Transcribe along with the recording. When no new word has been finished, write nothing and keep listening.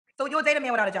So you would date a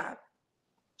man without a job?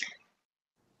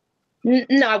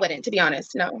 No, I wouldn't, to be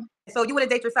honest. No. So you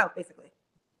wouldn't date yourself, basically?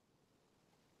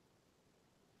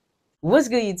 What's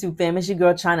good, YouTube fam? It's your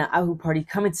girl China iHoop Party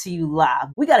coming to you live.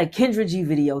 We got a Kendra G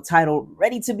video titled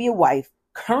Ready to Be a Wife,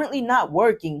 currently not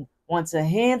working, wants a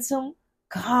handsome,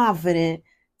 confident,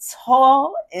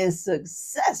 tall, and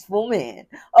successful man.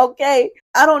 Okay,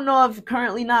 I don't know if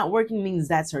currently not working means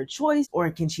that's her choice,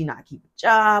 or can she not keep a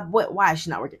job? Why is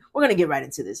she not working? We're gonna get right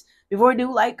into this. Before we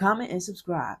do, like, comment, and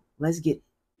subscribe. Let's get it.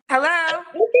 Hello.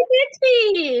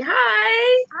 Vicky.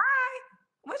 Hi. Hi.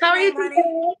 What's How your are you name, honey?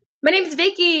 today? My name is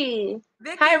Vicky.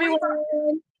 Vicky, Hi, where you everyone.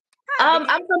 from?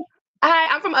 Hi, Vicky.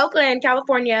 I'm from Oakland,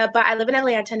 California, but I live in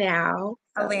Atlanta now.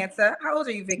 So. Atlanta. How old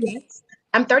are you, Vicky? Yes.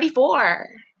 I'm 34.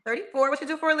 34. What you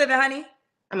do for a living, honey?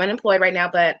 I'm unemployed right now,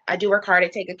 but I do work hard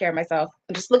at taking care of myself.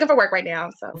 I'm just looking for work right now.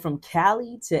 So from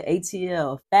Cali to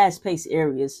ATL, fast-paced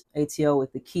areas. ATL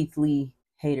with the Keith Lee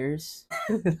haters.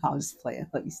 I was just playing.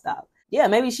 Let me stop. Yeah,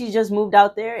 maybe she just moved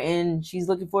out there and she's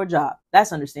looking for a job.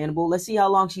 That's understandable. Let's see how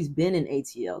long she's been in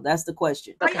ATL. That's the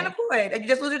question. Are you unemployed? Did you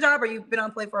just lose your job, or you've been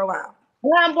unemployed for a while?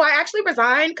 Well, I actually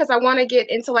resigned because I want to get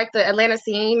into like the Atlanta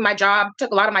scene. My job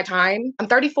took a lot of my time. I'm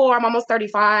 34, I'm almost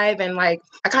 35, and like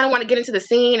I kind of want to get into the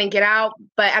scene and get out,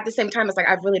 but at the same time, it's like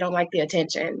I really don't like the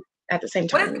attention at the same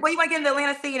time. What you want to get in the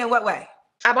Atlanta scene in what way?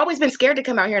 I've always been scared to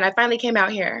come out here, and I finally came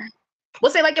out here.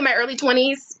 We'll say like in my early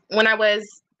 20s when I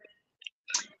was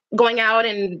going out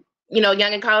and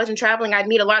young in college and traveling, I'd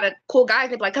meet a lot of cool guys.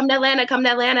 They'd be like, come to Atlanta.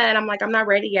 And I'm like, I'm not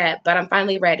ready yet, but I'm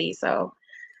finally ready. So.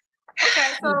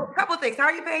 Okay, so a couple of things. How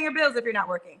are you paying your bills if you're not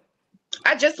working?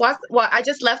 I just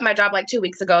left my job like 2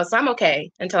 weeks ago, so I'm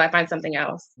okay until I find something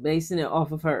else. Basing it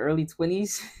off of her early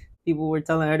 20s, people were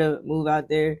telling her to move out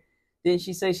there. Didn't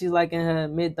she say she's like in her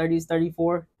mid 30s,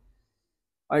 34?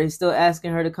 Are they still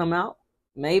asking her to come out?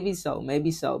 Maybe so.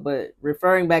 But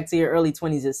referring back to your early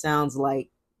 20s, it sounds like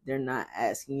they're not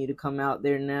asking you to come out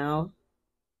there now.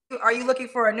 Are you looking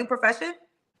for a new profession?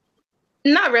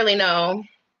 Not really, no.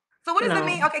 So what does it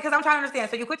mean? Okay, because I'm trying to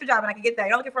understand. So you quit your job, and I can get that.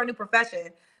 You're looking for a new profession.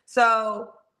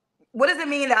 So what does it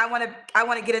mean that I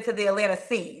want to get into the Atlanta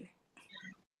scene?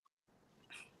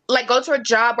 Like go to a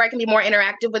job where I can be more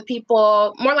interactive with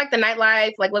people, more like the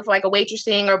nightlife, like look for like a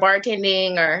waitressing or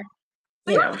bartending or.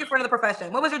 So you're looking for another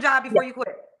profession. What was your job before you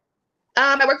quit?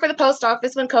 I worked for the post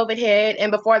office when COVID hit,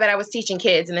 and before that I was teaching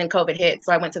kids, and then COVID hit,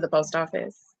 so I went to the post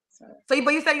office. But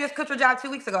you said you just quit your job 2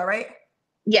 weeks ago, right?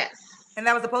 Yes. And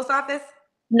that was the post office?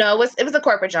 No, it was a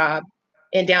corporate job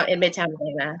in Midtown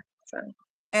Atlanta. So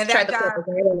and that job,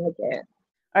 I didn't like it.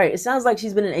 All right, it sounds like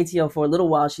she's been in ATL for a little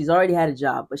while. She's already had a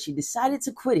job, but she decided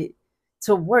to quit it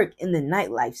to work in the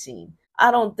nightlife scene.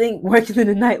 I don't think working in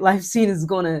the nightlife scene is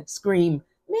gonna scream,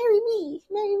 marry me,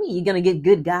 marry me. You're gonna get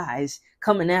good guys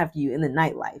coming after you in the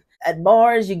nightlife. At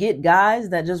bars, you get guys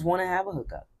that just want to have a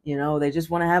hookup. They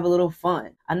just want to have a little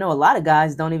fun. I know a lot of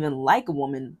guys don't even like a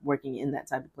woman working in that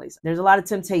type of place. There's a lot of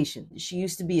temptation. She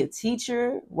used to be a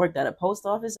teacher, worked at a post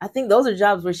office. I think those are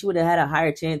jobs where she would have had a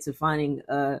higher chance of finding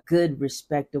a good,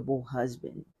 respectable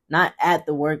husband. Not at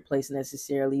the workplace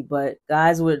necessarily, but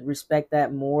guys would respect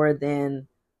that more than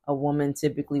a woman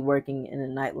typically working in a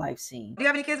nightlife scene. Do you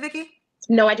have any kids, Vicky?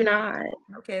 No, I do not.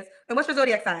 No kids. And what's your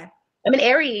zodiac sign? I'm an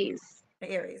Aries.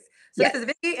 Aries. So yes. This is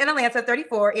Vicky in Atlanta,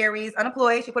 34, Aries,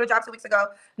 unemployed. She quit her job 2 weeks ago.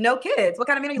 No kids. What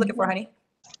kind of man are you looking for, honey?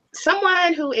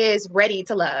 Someone who is ready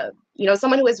to love.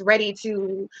 Someone who is ready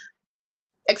to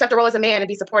accept a role as a man and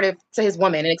be supportive to his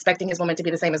woman and expecting his woman to be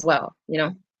the same as well.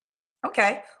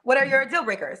 Okay. What are your deal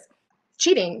breakers?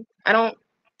 Cheating. I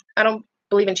don't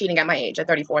believe in cheating at my age, at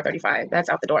 34, 35. That's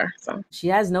out the door. So she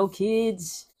has no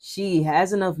kids. She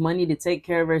has enough money to take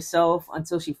care of herself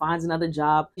until she finds another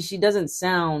job. She doesn't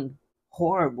sound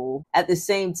horrible. At the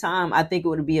same time, I think it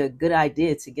would be a good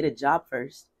idea to get a job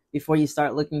first before you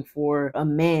start looking for a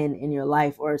man in your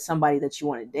life or somebody that you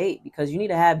want to date, because you need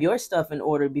to have your stuff in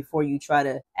order before you try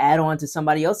to add on to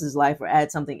somebody else's life or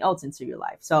add something else into your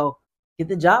life. So get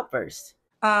the job first.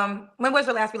 When was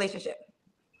your last relationship?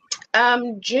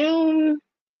 June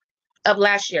of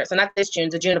last year. So not this June,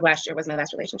 the June of last year was my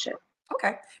last relationship.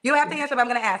 Okay. You don't have to answer, but I'm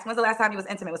going to ask. When's the last time you was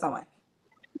intimate with someone?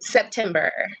 September.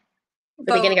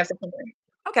 The beginning of September.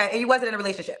 Okay. And you wasn't in a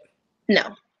relationship?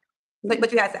 No.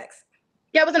 But you had sex?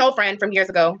 Yeah, it was an old friend from years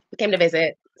ago who came to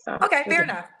visit. So. Okay, fair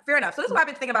enough. So this is what I've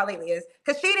been thinking about lately is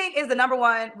because cheating is the number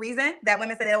one reason that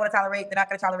women say they don't want to tolerate, they're not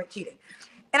going to tolerate cheating.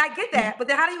 And I get that, but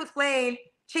then how do you explain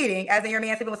cheating as in your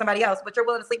man sleeping with somebody else, but you're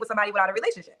willing to sleep with somebody without a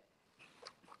relationship?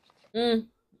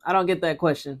 I don't get that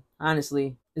question,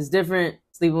 honestly. It's different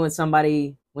sleeping with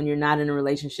somebody when you're not in a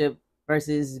relationship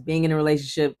versus being in a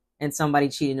relationship and somebody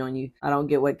cheating on you. I don't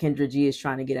get what Kendra G is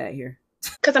trying to get at here.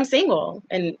 Because I'm single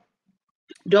and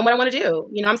doing what I want to do.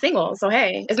 You know, I'm single. So,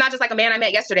 hey, it's not just like a man I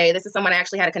met yesterday. This is someone I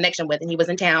actually had a connection with, and he was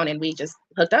in town and we just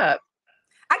hooked up.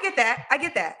 I get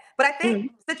that. But I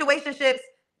think situationships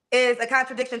is a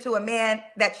contradiction to a man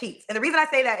that cheats. And the reason I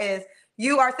say that is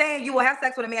you are saying you will have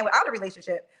sex with a man without a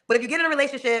relationship. But if you get in a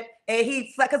relationship and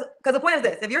he's like, because the point is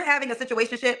this, if you're having a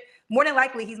situationship, more than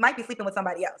likely he might be sleeping with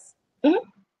somebody else. Mm-hmm.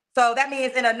 So that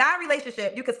means in a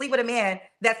non-relationship, you could sleep with a man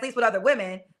that sleeps with other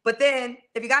women. But then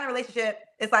if you got in a relationship,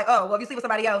 it's like, oh, well, if you sleep with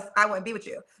somebody else, I wouldn't be with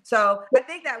you. So I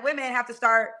think that women have to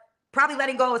start probably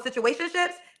letting go of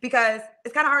situationships, because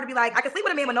it's kind of hard to be like, I can sleep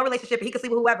with a man with no relationship and he can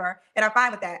sleep with whoever, and I'm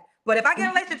fine with that. But if I get in a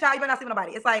relationship, child, you better not sleep with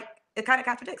nobody. It's like, it kind of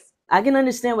contradicts. I can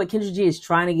understand what Kendra G is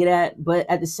trying to get at, but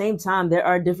at the same time, there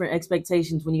are different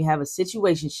expectations when you have a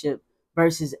situationship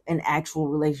versus an actual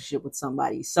relationship with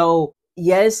somebody. So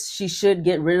yes, she should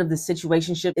get rid of the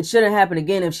situationship. It shouldn't happen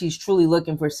again if she's truly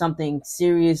looking for something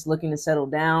serious, looking to settle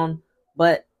down.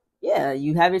 But yeah,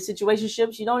 you have your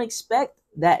situationships. You don't expect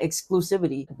that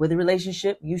exclusivity. With a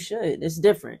relationship, you should. It's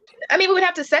different. I mean, we would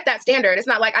have to set that standard. It's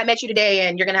not like I met you today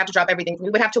and you're going to have to drop everything.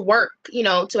 We would have to work, you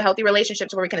know, to healthy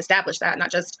relationships where we can establish that,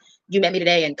 not just you met me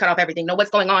today and cut off everything. Know what's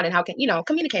going on and how can, you know,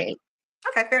 communicate.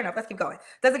 Okay, fair enough. Let's keep going.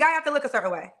 Does the guy have to look a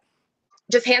certain way?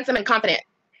 Just handsome and confident.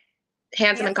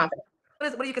 Handsome and confident.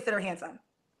 What do you consider handsome?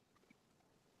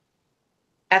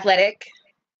 Athletic.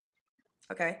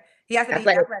 Okay. He has to be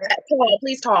athletic. Tall,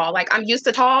 please tall. Like I'm used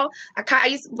to tall. I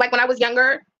used, like when I was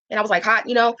younger and I was like hot,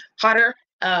 you know, hotter.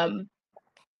 I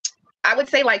would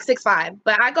say like 6'5",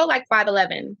 but I go like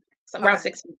 5'11", around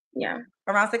 6 feet. Yeah.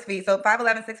 Around 6 feet. So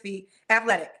 5'11", 6 feet,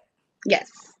 athletic. Yes.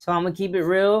 So I'm going to keep it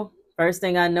real. First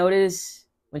thing I noticed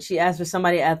when she asked for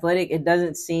somebody athletic, it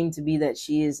doesn't seem to be that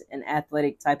she is an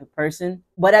athletic type of person.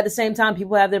 But at the same time,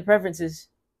 people have their preferences.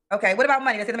 Okay. What about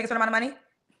money? Does he make a certain amount of money?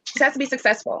 She has to be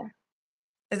successful.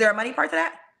 Is there a money part to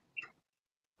that?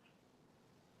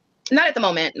 Not at the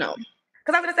moment, no.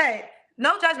 Because I was going to say,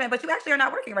 no judgment, but you actually are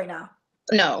not working right now.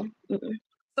 No. Mm-mm.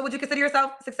 So would you consider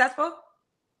yourself successful?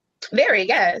 Very,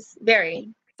 yes.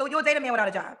 Very. So you would date a man without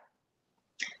a job?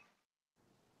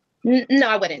 No,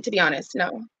 I wouldn't, to be honest.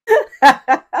 No.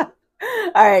 All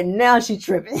right, now she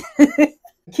tripping.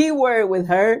 Key word with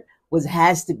her was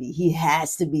has to be. He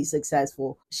has to be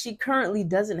successful. She currently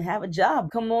doesn't have a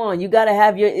job. Come on, you got to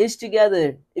have your ish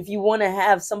together. If you want to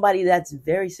have somebody that's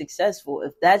very successful,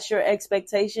 if that's your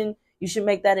expectation, you should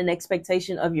make that an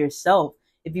expectation of yourself.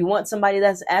 If you want somebody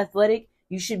that's athletic,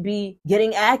 you should be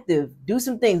getting active. Do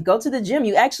some things. Go to the gym.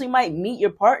 You actually might meet your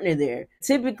partner there.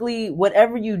 Typically,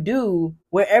 whatever you do,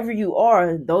 wherever you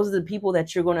are, those are the people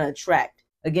that you're going to attract.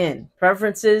 Again,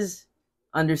 preferences,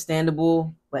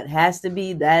 understandable, but has to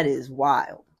be, that is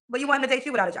wild. But you want him to date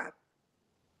you without a job?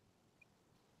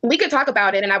 We could talk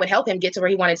about it and I would help him get to where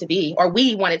he wanted to be, or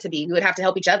we wanted to be. We would have to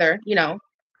help each other, you know.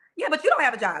 Yeah, but you don't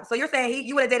have a job. So you're saying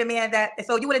you would date a man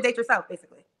so you would date yourself,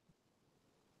 basically.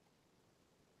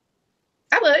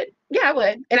 I would. Yeah, I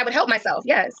would. And I would help myself.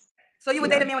 Yes. So you would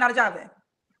date a man without a job then?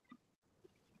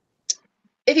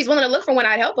 If he's willing to look for one,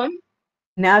 I'd help him.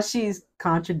 Now she's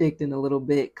contradicting a little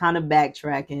bit, kind of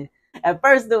backtracking. At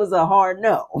first, there was a hard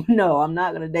no. No, I'm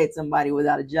not going to date somebody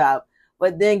without a job.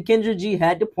 But then Kendra G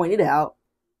had to point it out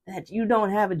that you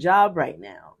don't have a job right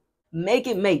now. Make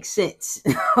it make sense.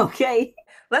 Okay?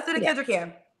 Let's do the Kendra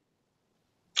Cam.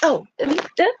 Oh,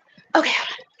 okay.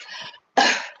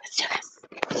 Let's do this.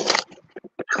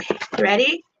 Okay, you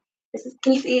ready?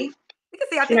 Can you see? We can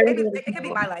see. I think maybe it could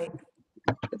be my light.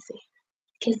 Let's see.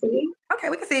 Can you see? Okay,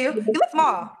 we can see you. You look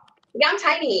small. Yeah, I'm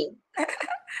tiny. Okay.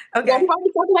 Yeah,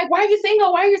 people like, why are you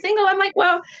single? Why are you single? I'm like,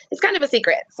 well, it's kind of a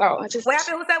secret. So I just. What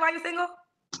happened? Who said why you single?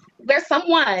 There's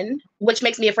someone, which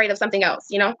makes me afraid of something else,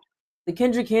 you know? The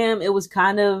Kendra Cam, it was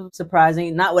kind of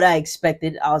surprising. Not what I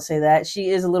expected, I'll say that.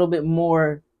 She is a little bit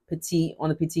more petite, on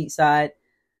the petite side.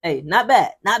 Hey, not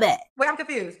bad. Not bad. Wait, I'm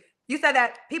confused. You said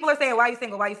that people are saying, why are you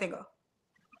single? Why are you single?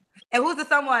 And who's the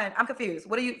someone? I'm confused.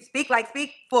 What do you speak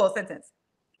full sentence?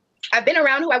 I've been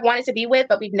around who I wanted to be with,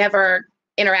 but we've never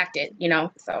interacted, you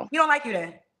know? So. You don't like you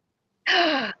then?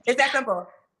 It's that simple.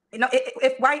 You know,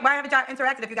 why haven't y'all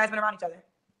interacted if you guys been around each other?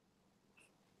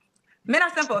 Men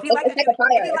are simple. If you like it,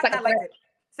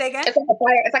 say again. It's like a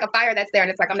fire. It's like a fire that's there,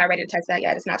 and it's like I'm not ready to touch that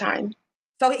yet. It's not time.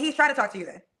 So he's trying to talk to you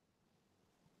then?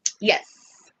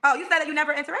 Yes. Oh, you said that you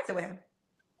never interacted with him.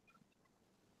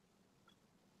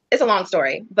 It's a long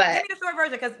story, but give me the short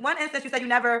version, because one instance you said you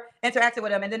never interacted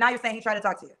with him, and then now you're saying he tried to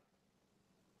talk to you.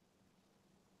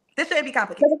 This shouldn't be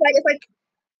complicated.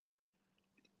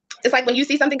 It's like when you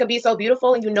see something can be so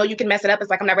beautiful and you know you can mess it up.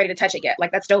 It's like I'm not ready to touch it yet.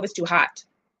 Like that stove is too hot.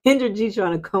 Kendra G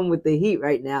trying to come with the heat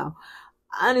right now.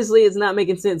 Honestly, it's not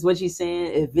making sense what she's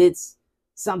saying. If it's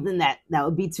something that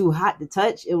would be too hot to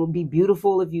touch. It would be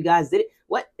beautiful if you guys did it.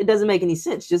 What? It doesn't make any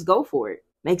sense. Just go for it.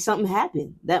 Make something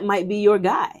happen. That might be your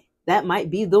guy. That might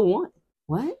be the one.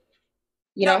 What?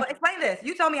 You No, know, but explain this.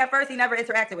 You told me at first he never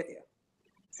interacted with you.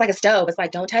 it's like a stove. It's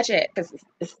like, don't touch it.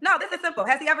 No, this is simple.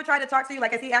 Has he ever tried to talk to you?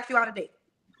 Like, has he asked you out on a date?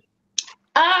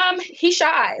 He's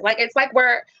shy. Like, it's like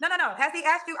we're No. Has he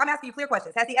asked you? I'm asking you clear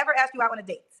questions. Has he ever asked you out on a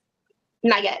date?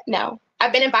 not yet. No,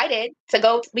 I've been invited to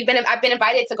go. I've been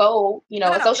invited to go. You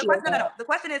know, associate. No. The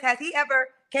question is, has he ever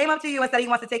came up to you and said he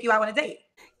wants to take you out on a date?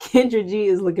 Kendra G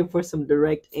is looking for some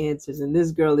direct answers, and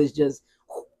this girl is just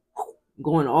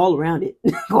going all around it,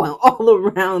 going all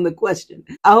around the question.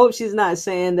 I hope she's not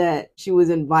saying that she was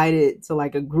invited to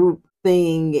like a group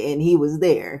thing and he was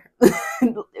there.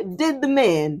 Did the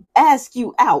man ask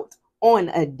you out on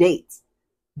a date?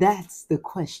 That's the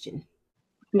question.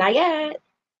 Not yet.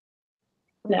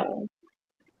 No.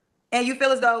 And you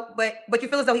feel as though, but you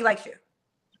feel as though he likes you.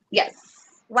 Yes.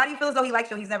 Why do you feel as though he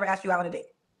likes you? He's never asked you out on a date.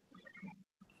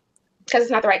 Because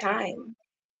it's not the right time.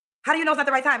 How do you know it's not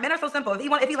the right time? Men are so simple.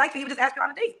 If he likes you, he would just ask you on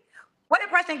a date. What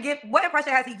impression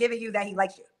has he given you that he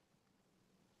likes you?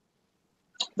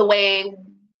 The way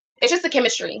it's just the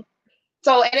chemistry.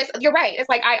 So, and you're right. It's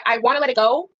like I want to let it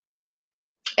go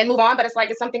and move on, but it's like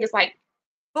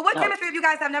But what chemistry if you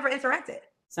guys have never interacted?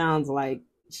 Sounds like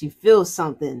she feels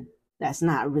something that's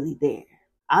not really there.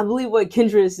 I believe what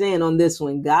Kendra is saying on this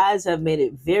one. Guys have made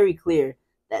it very clear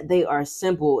that they are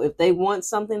simple. If they want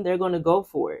something, they're going to go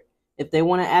for it. If they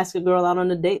want to ask a girl out on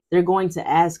a date, they're going to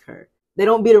ask her. They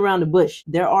don't beat around the bush.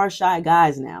 There are shy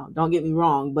guys now, don't get me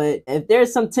wrong. But if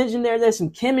there's some tension there, there's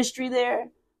some chemistry there,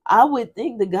 I would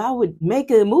think the guy would make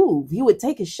a move. He would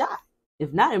take a shot.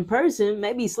 If not in person,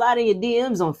 maybe slide in your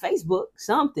DMs on Facebook,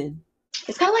 something.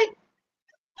 It's kind of like,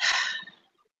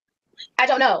 I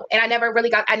don't know. And I never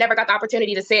got the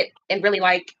opportunity to sit and really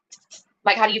like,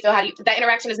 how do you feel? That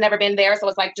interaction has never been there. So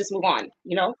it's like, just move on,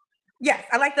 you know? Yes,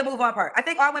 I like the move on part. I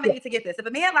think all women need to get this. If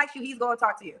a man likes you, he's going to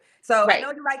talk to you. So right. I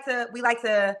know we like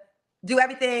to do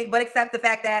everything but accept the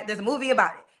fact that there's a movie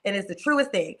about it. And it's the truest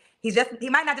thing. He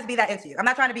might not just be that into you. I'm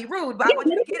not trying to be rude, but I want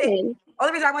you to get it.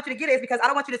 Only reason I want you to get it is because I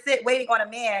don't want you to sit waiting on a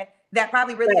man that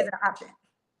probably really isn't an option.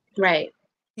 Right.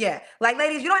 Yeah. Like,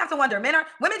 ladies, you don't have to wonder. Women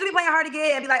do be playing hard to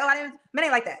get and be like, men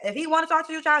ain't like that. If he want to talk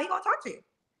to you, child, he going to talk to you.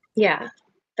 Yeah,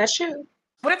 that's true.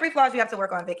 What are 3 flaws you have to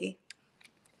work on, Vicky?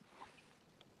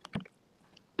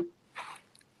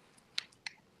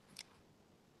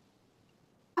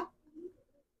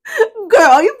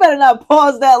 Girl, you better not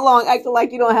pause that long acting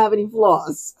like you don't have any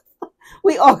flaws.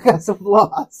 We all got some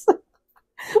flaws.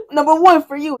 Number 1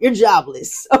 for you, you're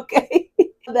jobless, okay?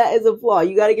 That is a flaw.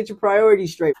 You got to get your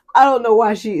priorities straight. I don't know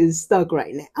why she is stuck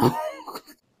right now.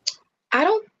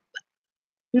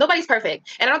 Nobody's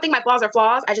perfect. And I don't think my flaws are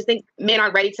flaws. I just think men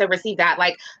aren't ready to receive that.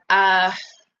 Like, I'm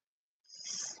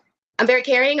very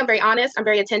caring. I'm very honest. I'm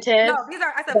very attentive. No,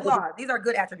 I said flaws. These are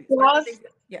good attributes. Flaws?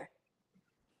 Yeah.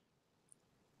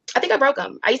 I think I broke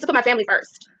them. I used to put my family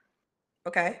first.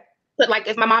 Okay. But like,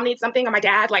 if my mom needs something or my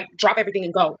dad, like, drop everything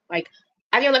and go. Like,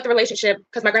 I even left the relationship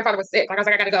because my grandfather was sick. Like, I was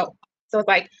like, I gotta go. So it's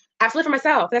like, I have to live for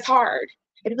myself. That's hard.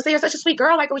 And people say, you're such a sweet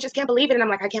girl. Like, we just can't believe it. And I'm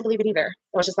like, I can't believe it either.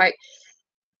 So it's just like.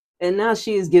 And now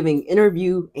she is giving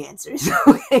interview answers.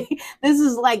 Okay. This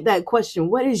is like that question.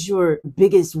 What is your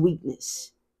biggest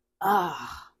weakness?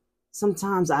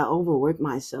 Sometimes I overwork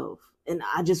myself and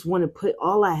I just want to put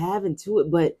all I have into it,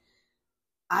 but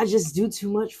I just do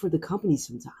too much for the company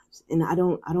sometimes. And I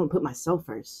don't put myself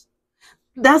first.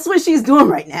 That's what she's doing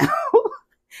right now.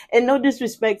 And no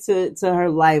disrespect to her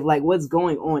life, like what's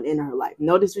going on in her life.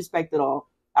 No disrespect at all.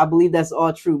 I believe that's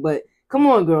all true. But come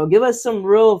on, girl, give us some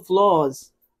real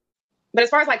flaws. But as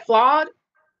far as like flawed,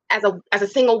 as a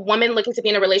single woman looking to be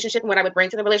in a relationship and what I would bring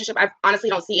to the relationship, I honestly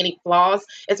don't see any flaws.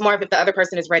 It's more of if the other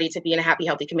person is ready to be in a happy,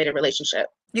 healthy, committed relationship.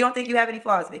 You don't think you have any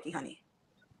flaws, Vicky, honey?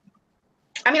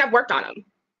 I mean, I've worked on them.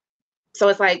 So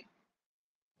it's like,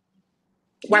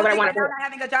 why would I want to? Not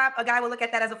having a job, a guy will look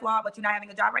at that as a flaw, but you're not having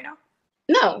a job right now?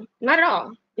 No, not at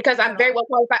all. Because I'm very well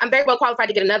qualified. I'm very well qualified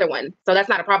to get another one. So that's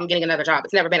not a problem getting another job.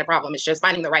 It's never been a problem. It's just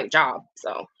finding the right job.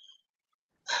 So,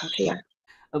 yeah.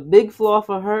 A big flaw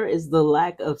for her is the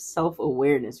lack of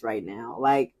self-awareness right now.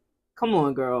 Like, come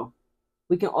on, girl.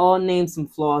 We can all name some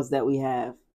flaws that we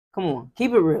have. Come on.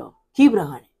 Keep it real. Keep it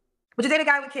 100. Would you date a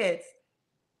guy with kids?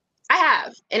 I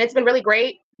have. And it's been really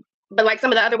great. But like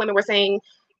some of the other women were saying,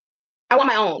 I want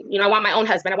my own. You know, I want my own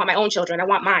husband. I want my own children. I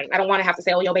want mine. I don't want to have to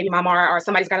say, oh, yo, baby mama, or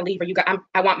somebody's got to leave, or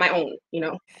I want my own, you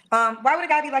know. Why would a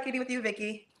guy be lucky to be with you,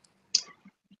 Vicky?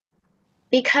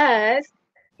 Because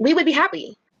we would be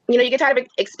happy. You know, you get tired of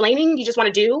explaining. You just want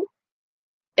to do.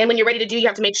 And when you're ready to do, you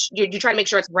have to you try to make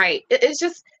sure it's right. It's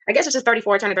just, I guess it's just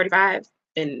 34 turning 35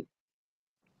 and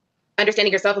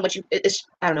understanding yourself and what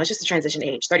I don't know, it's just a transition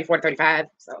age, 34 to 35.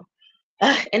 So,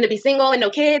 and to be single and no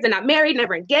kids and not married,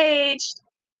 never engaged.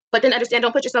 But then understand,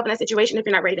 don't put yourself in that situation if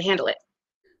you're not ready to handle it.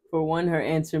 For one, her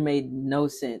answer made no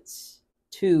sense.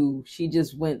 Two, she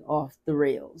just went off the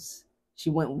rails. She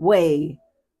went way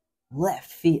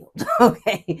left field.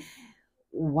 Okay.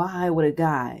 Why would a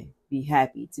guy be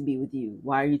happy to be with you?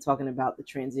 Why are you talking about the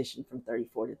transition from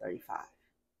 34 to 35?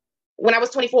 When I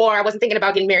was 24, I wasn't thinking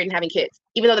about getting married and having kids,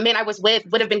 even though the man I was with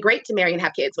would have been great to marry and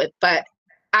have kids with, but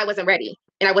I wasn't ready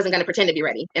and I wasn't going to pretend to be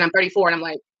ready. And I'm 34 and I'm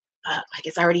like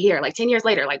it's already here. Like 10 years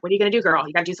later, like, what are you going to do, girl?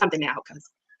 You got to do something now.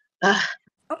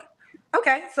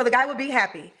 Okay. So the guy would be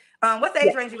happy. What's the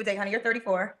age range you would date, honey? You're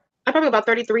 34. I'm probably about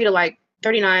 33 to like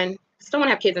 39. Still want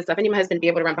to have kids and stuff. I need my husband to be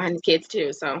able to run behind his kids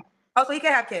too. So. Oh, so he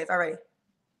can have kids already?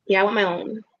 Yeah, I want my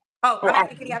own. Oh, I'm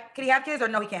asking, can he have kids or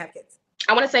no, he can't have kids?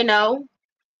 I want to say no.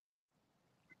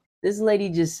 This lady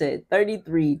just said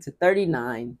 33 to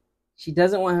 39. She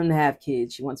doesn't want him to have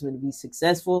kids. She wants him to be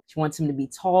successful. She wants him to be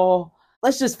tall.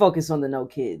 Let's just focus on the no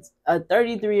kids. A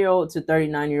 33-year-old to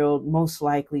 39-year-old most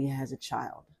likely has a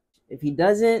child. If he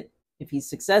doesn't, if he's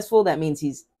successful, that means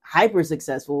he's hyper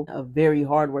successful, a very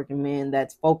hardworking man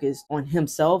that's focused on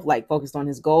himself, like focused on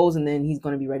his goals, and then he's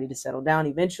going to be ready to settle down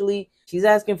eventually. She's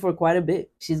asking for quite a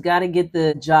bit. She's got to get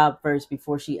the job first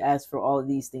before she asks for all of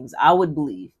these things, I would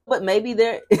believe. But maybe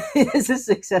there is a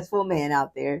successful man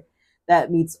out there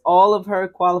that meets all of her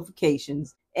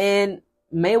qualifications and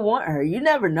may want her. You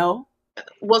never know.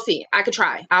 We'll see. I could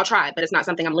try. I'll try, but it's not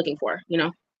something I'm looking for, you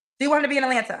know? Do you want him to be in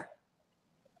Atlanta?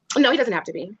 No, he doesn't have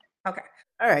to be. Okay.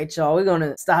 All right, y'all. We're going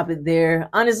to stop it there.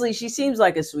 Honestly, she seems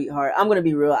like a sweetheart. I'm going to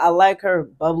be real. I like her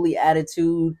bubbly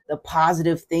attitude, the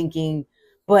positive thinking,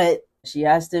 but she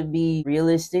has to be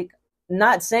realistic.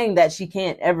 Not saying that she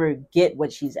can't ever get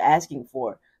what she's asking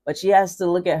for, but she has to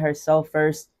look at herself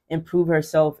first, improve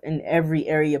herself in every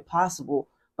area possible.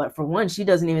 But for one, she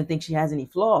doesn't even think she has any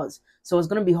flaws. So it's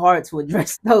going to be hard to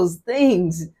address those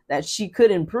things that she could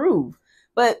improve.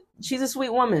 But she's a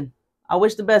sweet woman. I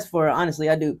wish the best for her. Honestly,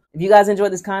 I do. If you guys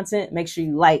enjoyed this content, make sure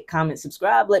you like, comment,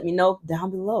 subscribe. Let me know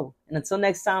down below. And until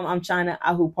next time, I'm China.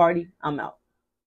 iHoop Party. I'm out.